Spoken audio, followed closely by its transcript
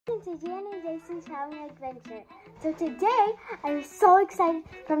Welcome to Jan and Jason's Traveling Adventure. So today, I'm so excited.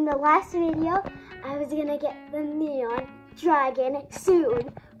 From the last video, I was gonna get the neon dragon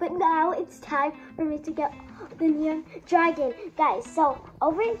soon, but now it's time for me to get the neon dragon, guys. So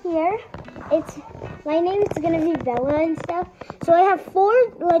over here, my name is gonna be Bella and stuff. So I have 4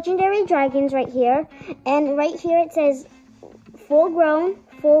 legendary dragons right here, and right here it says full grown,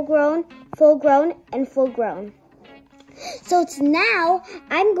 full grown, full grown, and full grown. So now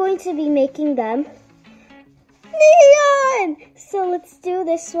I'm going to be making them neon. So let's do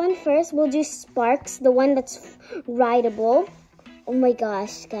this one first. We'll do Sparks, the one that's rideable. Oh my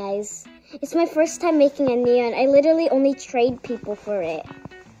gosh, guys. It's my first time making a neon. I literally only trade people for it.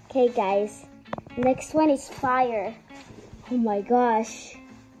 Okay, guys. Next one is Fire. Oh my gosh.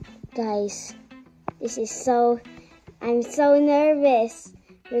 Guys, I'm so nervous.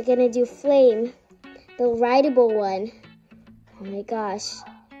 We're gonna do Flame, the rideable one. Oh my gosh,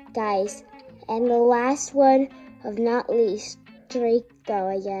 guys. And the last one of not least, Draco,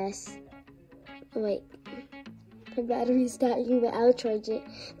 I guess. Oh wait, my battery's dying, but I'll charge it.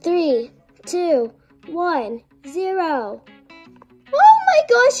 3, 2, 1, 0. Oh my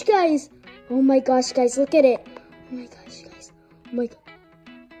gosh, guys. Oh my gosh, guys, look at it. Oh my gosh, guys. Oh my god.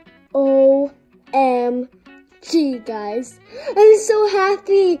 OMG, guys. I'm so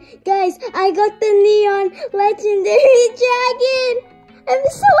happy. Guys, I got the neon legendary dragon. I'm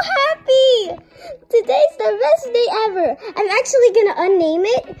so happy. Today's the best day ever. I'm actually going to unname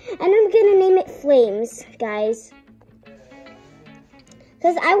it, and I'm going to name it Flames, guys.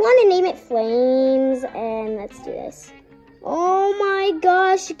 Because I want to name it Flames, and let's do this. Oh my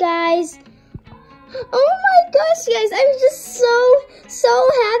gosh, guys. Oh my gosh, guys, I'm just so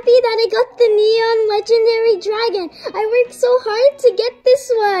happy that I got the neon legendary dragon. I worked so hard to get this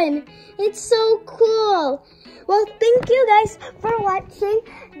one. It's so cool. Well, thank you guys for watching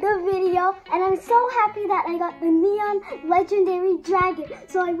the video, and I'm so happy that I got the neon legendary dragon.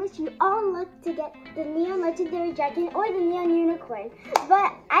 So I wish you all luck to get the neon legendary dragon or the neon unicorn.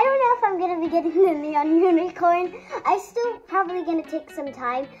 But I don't know if I'm going to be getting the neon unicorn. I still probably going to take some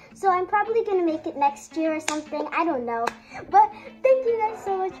time. So I'm probably going to make it next year or something. I don't know. But thank you guys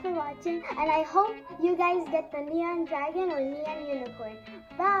so much for watching. And I hope you guys get the neon dragon or neon unicorn.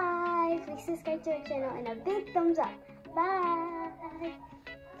 Bye. Please subscribe to our channel and a big thumbs up. Bye.